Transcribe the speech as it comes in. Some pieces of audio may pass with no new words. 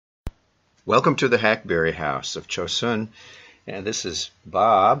Welcome to the Hackberry House of Chosun, and this is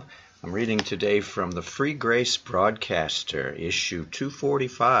Bob. I'm reading today from the Free Grace Broadcaster, issue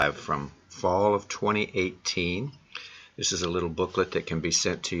 245 from fall of 2018. This is a little booklet that can be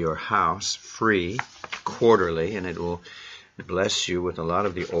sent to your house free quarterly, and it will bless you with a lot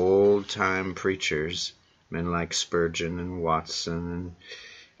of the old-time preachers, men like Spurgeon and Watson and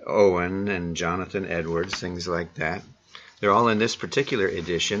Owen and Jonathan Edwards, things like that. They're all in this particular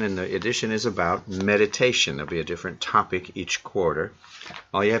edition, and the edition is about meditation. There'll be a different topic each quarter.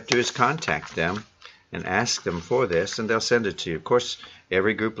 All you have to do is contact them and ask them for this, and they'll send it to you. Of course,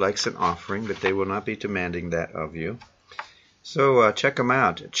 every group likes an offering, but they will not be demanding that of you. So check them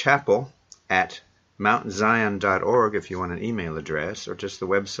out. Chapel at mountzion.org if you want an email address, or just the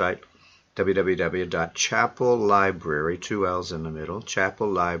website www.chapellibrary, 2 L's in the middle,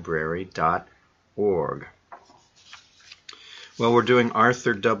 chapellibrary.org. Well, we're doing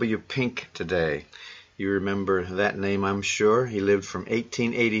Arthur A.W.Pink today. You remember that name, I'm sure. He lived from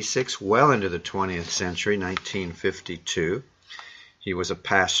 1886 well into the 20th century, 1952. He was a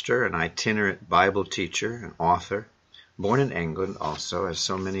pastor, an itinerant Bible teacher, an author, born in England also, as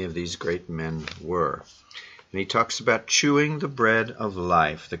so many of these great men were. And he talks about chewing the bread of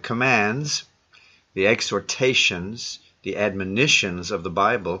life. The commands, the exhortations, the admonitions of the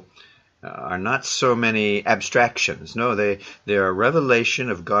Bible are not so many abstractions. No, they are a revelation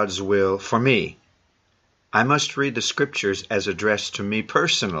of God's will for me. I must read the Scriptures as addressed to me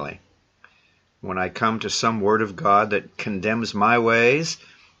personally. When I come to some word of God that condemns my ways,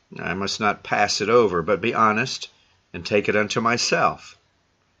 I must not pass it over, but be honest and take it unto myself.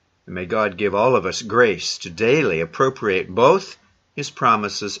 And may God give all of us grace to daily appropriate both His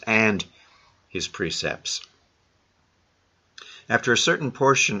promises and His precepts. After a certain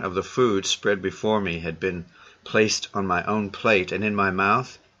portion of the food spread before me had been placed on my own plate and in my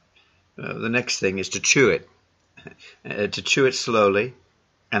mouth, the next thing is to chew it, slowly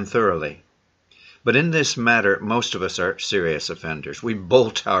and thoroughly. But in this matter, most of us are serious offenders. We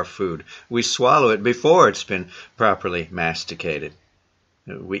bolt our food. We swallow it before it's been properly masticated.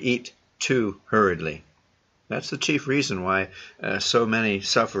 We eat too hurriedly. That's the chief reason why so many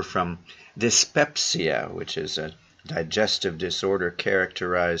suffer from dyspepsia, which is a digestive disorder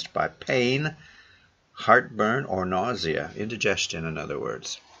characterized by pain, heartburn, or nausea, indigestion in other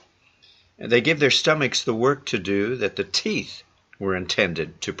words. They give their stomachs the work to do that the teeth were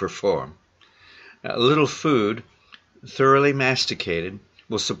intended to perform. A little food, thoroughly masticated,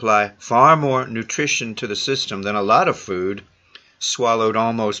 will supply far more nutrition to the system than a lot of food swallowed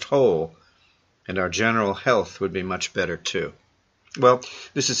almost whole, and our general health would be much better too. Well,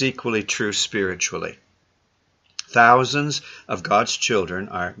 this is equally true spiritually. Thousands of God's children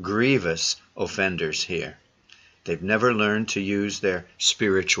are grievous offenders here. They've never learned to use their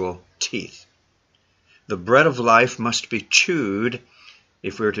spiritual teeth. The bread of life must be chewed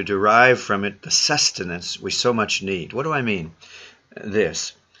if we're to derive from it the sustenance we so much need. What do I mean?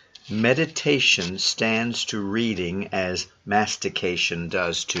 This. Meditation stands to reading as mastication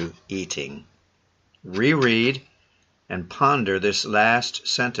does to eating. Reread and ponder this last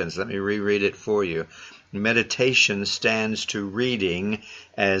sentence. Let me reread it for you. Meditation stands to reading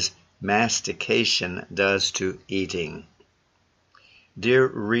as mastication does to eating. Dear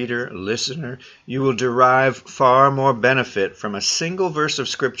reader, listener, you will derive far more benefit from a single verse of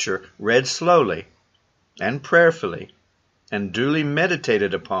Scripture read slowly and prayerfully and duly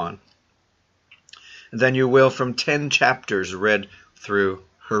meditated upon than you will from 10 chapters read through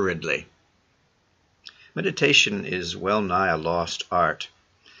hurriedly. Meditation is well nigh a lost art,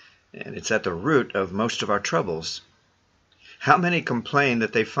 and it's at the root of most of our troubles. How many complain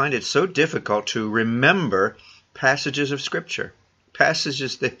that they find it so difficult to remember passages of Scripture,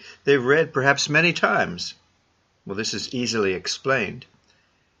 passages that they've read perhaps many times? Well, this is easily explained.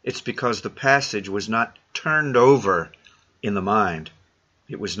 It's because the passage was not turned over in the mind.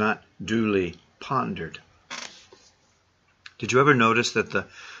 It was not duly pondered. Did you ever notice that the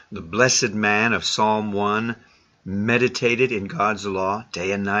blessed man of Psalm 1 meditated in God's law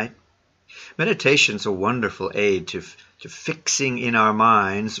day and night? Meditation's a wonderful aid to fixing in our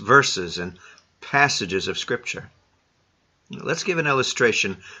minds verses and passages of Scripture. Let's give an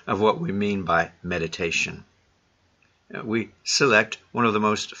illustration of what we mean by meditation. We select one of the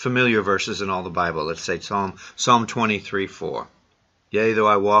most familiar verses in all the Bible. Let's say Psalm 23:4. Yea, though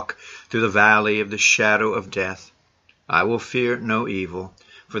I walk through the valley of the shadow of death, I will fear no evil,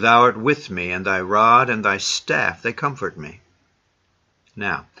 for thou art with me, and thy rod and thy staff, they comfort me.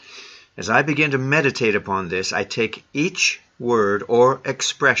 Now, as I begin to meditate upon this, I take each word or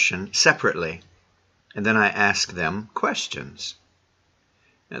expression separately, and then I ask them questions.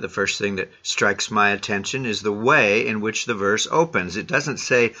 Now, the first thing that strikes my attention is the way in which the verse opens. It doesn't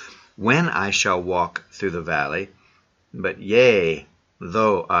say, when I shall walk through the valley, but yea,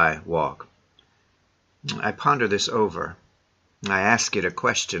 though I walk. I ponder this over. I ask it a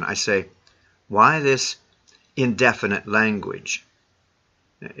question. I say, why this indefinite language?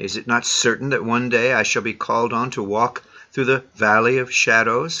 Is it not certain that one day I shall be called on to walk through the valley of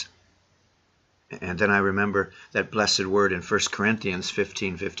shadows? And then I remember that blessed word in 1 Corinthians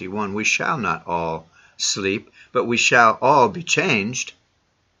 15:51, we shall not all sleep, but we shall all be changed.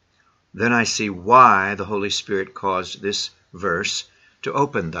 Then I see why the Holy Spirit caused this verse to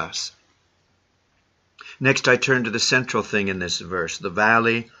open thus. Next, I turn to the central thing in this verse, the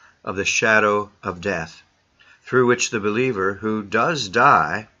valley of the shadow of death, through which the believer who does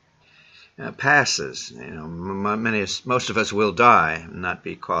die passes. Most of us will die and not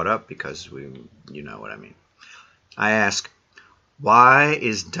be caught up because you know what I mean. I ask, why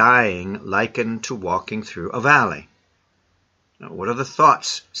is dying likened to walking through a valley? What are the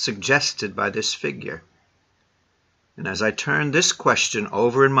thoughts suggested by this figure? And as I turn this question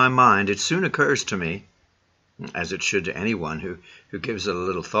over in my mind, it soon occurs to me, as it should to anyone who gives it a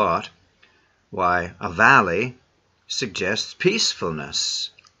little thought, why a valley suggests peacefulness,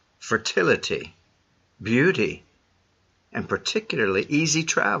 fertility, beauty, and particularly easy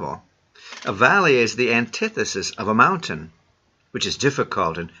travel. A valley is the antithesis of a mountain, which is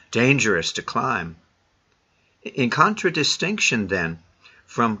difficult and dangerous to climb. In contradistinction, then,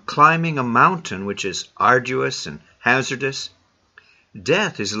 from climbing a mountain which is arduous and hazardous,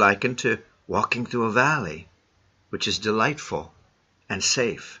 death is likened to walking through a valley, which is delightful and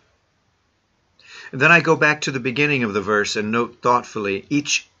safe. And then I go back to the beginning of the verse and note thoughtfully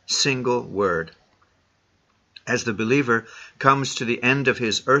each single word. As the believer comes to the end of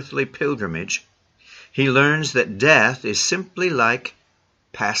his earthly pilgrimage, he learns that death is simply like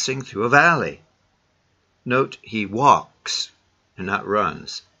passing through a valley. Note, he walks and not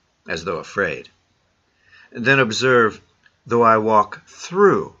runs, as though afraid. And then observe, though I walk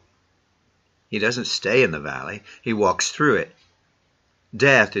through. He doesn't stay in the valley, he walks through it.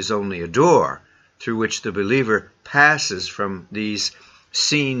 Death is only a door through which the believer passes from these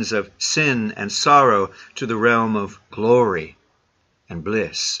scenes of sin and sorrow to the realm of glory and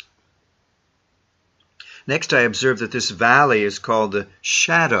bliss. Next, I observe that this valley is called the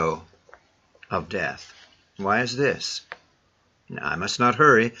shadow of death. Why is this? Now, I must not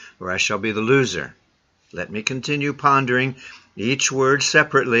hurry, or I shall be the loser. Let me continue pondering each word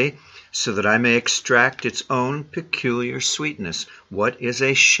separately so that I may extract its own peculiar sweetness. What is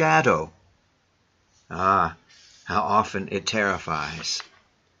a shadow? How often it terrifies.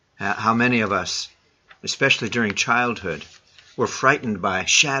 How many of us, especially during childhood, were frightened by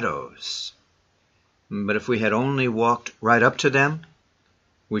shadows. But if we had only walked right up to them,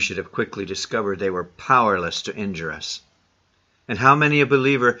 we should have quickly discovered they were powerless to injure us. And how many a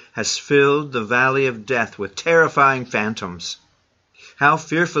believer has filled the valley of death with terrifying phantoms? How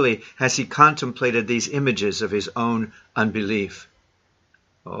fearfully has he contemplated these images of his own unbelief?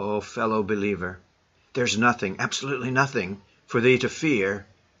 Oh, fellow believer, there's nothing, absolutely nothing, for thee to fear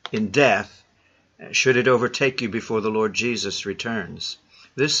in death, should it overtake you before the Lord Jesus returns.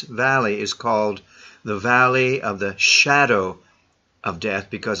 This valley is called the valley of the shadow of death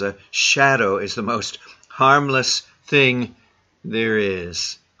because a shadow is the most harmless thing there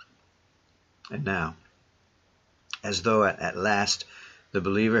is. And now, as though at last the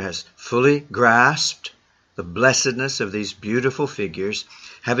believer has fully grasped the blessedness of these beautiful figures,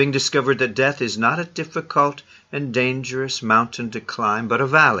 having discovered that death is not a difficult and dangerous mountain to climb, but a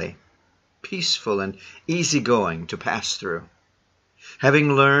valley, peaceful and easygoing to pass through.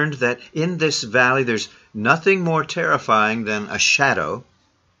 Having learned that in this valley there's nothing more terrifying than a shadow,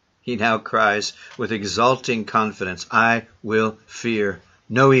 he now cries with exulting confidence, I will fear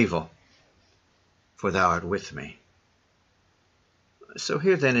no evil, for thou art with me. So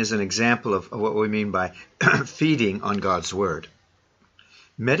here then is an example of what we mean by feeding on God's Word.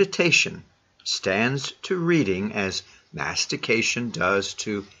 Meditation stands to reading as mastication does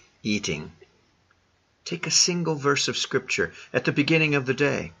to eating. Take a single verse of Scripture at the beginning of the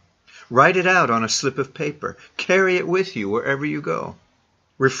day. Write it out on a slip of paper. Carry it with you wherever you go.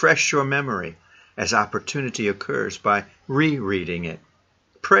 Refresh your memory as opportunity occurs by rereading it.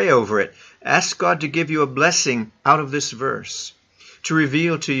 Pray over it. Ask God to give you a blessing out of this verse, to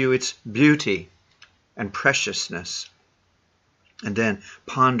reveal to you its beauty and preciousness. And then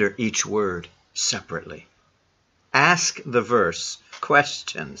ponder each word separately. Ask the verse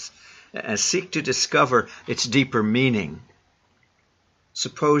questions and seek to discover its deeper meaning.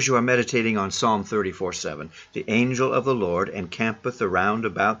 Suppose you are meditating on Psalm 34:7. The angel of the Lord encampeth around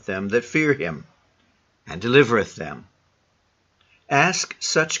about them that fear him, and delivereth them. Ask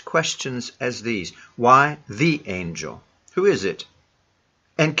such questions as these. Why the angel? Who is it?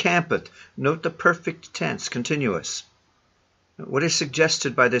 Encampeth. Note the perfect tense, continuous. What is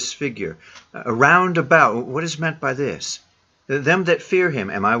suggested by this figure? Around about. What is meant by this? Them that fear him.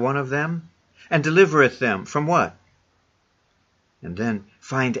 Am I one of them? And delivereth them. From what? And then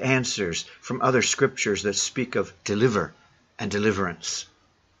find answers from other scriptures that speak of deliver and deliverance.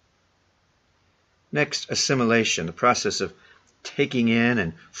 Next, assimilation, the process of taking in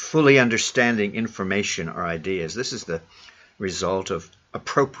and fully understanding information or ideas. This is the result of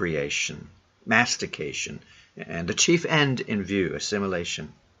appropriation, mastication, and the chief end in view,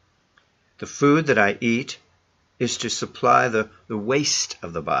 assimilation. The food that I eat is to supply the waste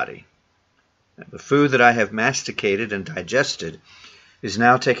of the body. The food that I have masticated and digested is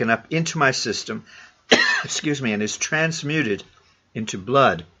now taken up into my system, and is transmuted into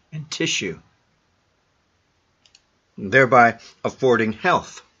blood and tissue, thereby affording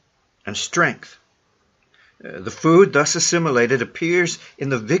health and strength. The food thus assimilated appears in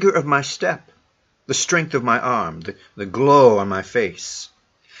the vigor of my step, the strength of my arm, the glow on my face.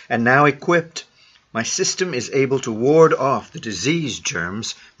 And now equipped, my system is able to ward off the disease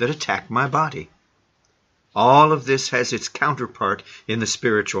germs that attack my body. All of this has its counterpart in the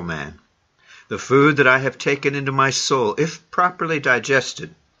spiritual man. The food that I have taken into my soul, if properly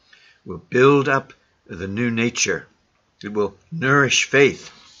digested, will build up the new nature. It will nourish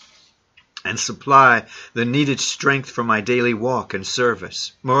faith and supply the needed strength for my daily walk and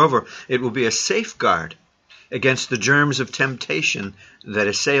service. Moreover, it will be a safeguard against the germs of temptation that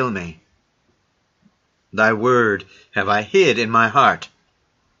assail me. Thy word have I hid in my heart,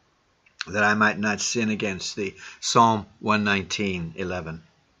 that I might not sin against thee. Psalm 119:11.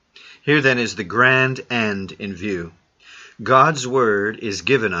 Here then is the grand end in view. God's word is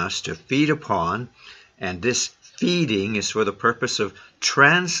given us to feed upon, and this feeding is for the purpose of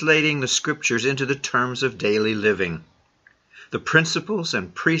translating the scriptures into the terms of daily living. The principles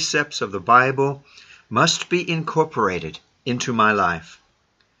and precepts of the Bible must be incorporated into my life.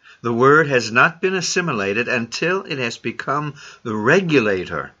 The word has not been assimilated until it has become the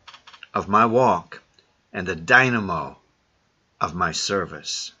regulator of my walk and the dynamo of my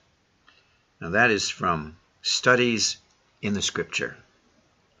service. Now that is from Studies in the Scripture,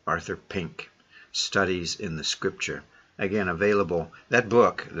 A.W.Pink. Studies in the Scripture. Again, available, that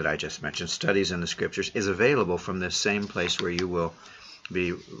book that I just mentioned, Studies in the Scriptures, is available from this same place where you will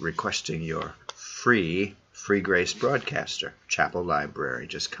be requesting your free grace broadcaster, Chapel Library.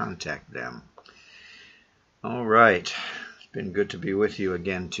 Just contact them. All right. It's been good to be with you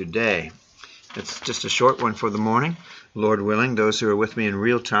again today. It's just a short one for the morning. Lord willing, those who are with me in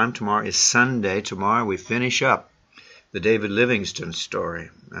real time, tomorrow is Sunday. Tomorrow we finish up the David Livingstone story,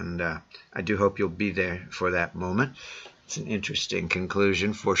 and I do hope you'll be there for that moment. It's an interesting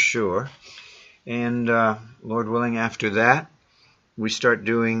conclusion for sure. And Lord willing, after that, we start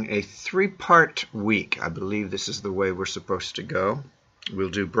doing a 3-part week. I believe this is the way we're supposed to go. We'll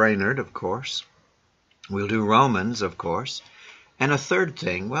do Brainerd, of course. We'll do Romans, of course. And a third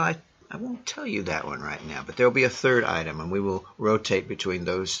thing, well, I won't tell you that one right now, but there'll be a third item, and we will rotate between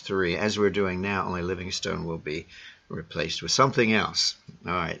those three. As we're doing now, only Livingstone will be replaced with something else.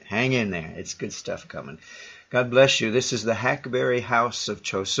 All right, hang in there. It's good stuff coming. God bless you. This is the Hackberry House of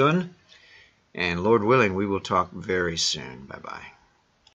Chosun, and Lord willing, we will talk very soon. Bye-bye.